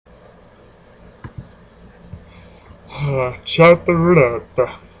Chat Roulette.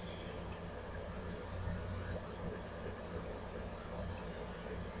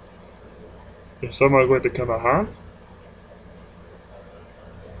 Is someone going to come on?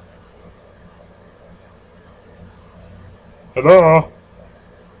 Hello?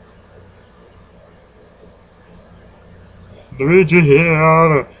 Luigi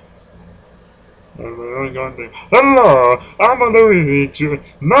here. Hello, I'm Luigi,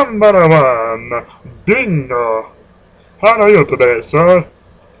 number one. Bingo. How are you today, sir?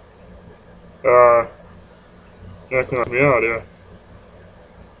 Yeah, can help me out here?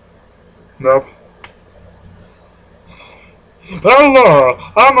 Nope. Hello,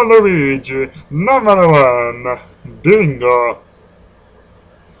 I'm Luigi, number one. Bingo.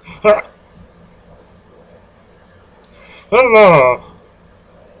 Hello.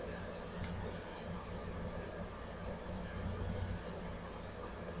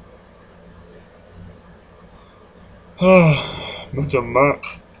 Much of my...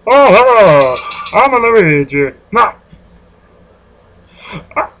 Oh, hello! I'm Luigi. No!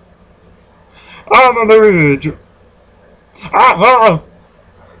 I'm Luigi. Ah!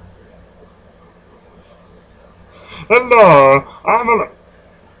 Hello!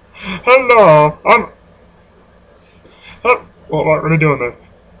 Hello! What are you doing there?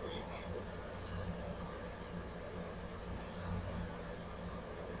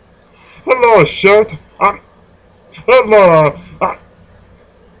 Hello, shirt! Hello!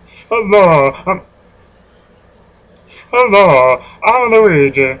 Hello! Hello! I'm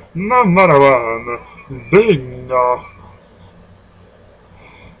Luigi. Number one. Bingo!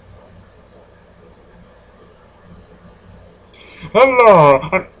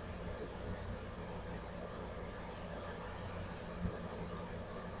 Hello!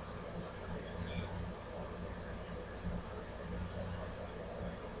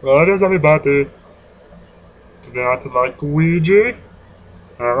 What is everybody? Do they not like Luigi?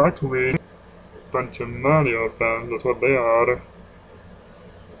 I like Luigi. Bunch of Mario fans, that's what they are.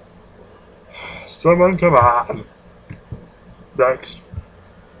 Someone come on! Next.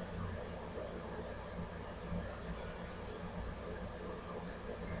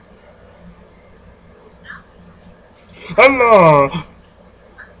 Hello!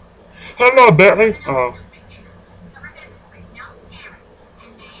 Hello, Betty! Oh.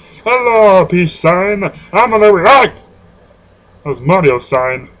 Hello, peace sign! I'm a Luigi! That was Mario's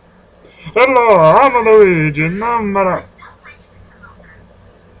sign. Hello, I'm a Luigi, number...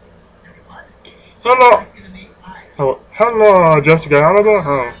 Hello! Oh, hello, Jessica Alba?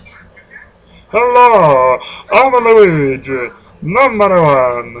 Oh. Hello, I'm a Luigi, number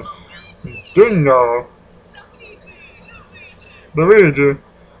one. Bingo. Luigi.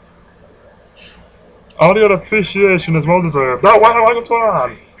 All your appreciation is well deserved. Oh, wow, what's going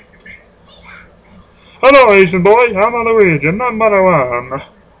on? Hello, Asian boy. I'm a Luigi, number one.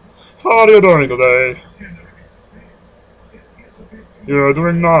 How are you doing today? You're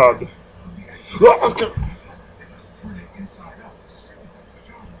doing not. Let's go.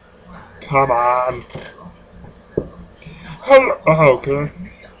 Come on. Hello. Oh, okay.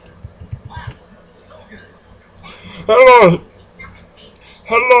 Hello.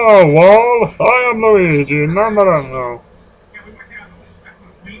 Hello, wall. I am Luigi, number one. No.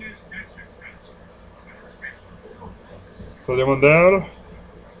 So anyone there?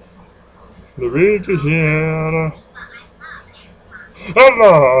 Luigi here.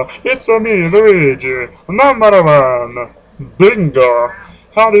 Hello, it's me, Luigi, number one. Bingo.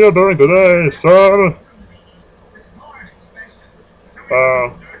 How are you doing today, sir?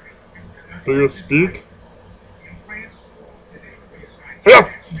 Do you speak? Yes!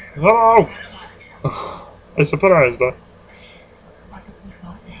 Hello! I'm surprised.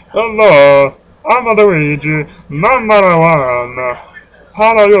 Hello, I'm Luigi, number one.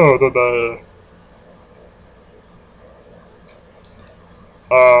 How are you today?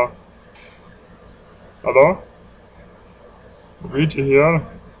 Hello? Luigi here.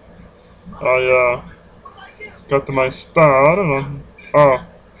 I, got my star, and,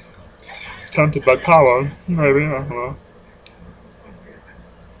 tempted by power, maybe, I don't know.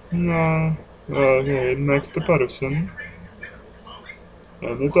 No, okay, next person.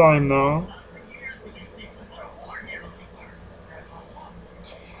 Anytime now.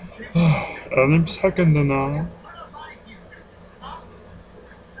 Any second now.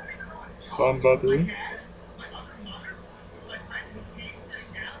 Somebody.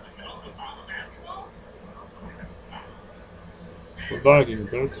 It's lagging a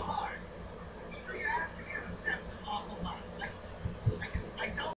bit.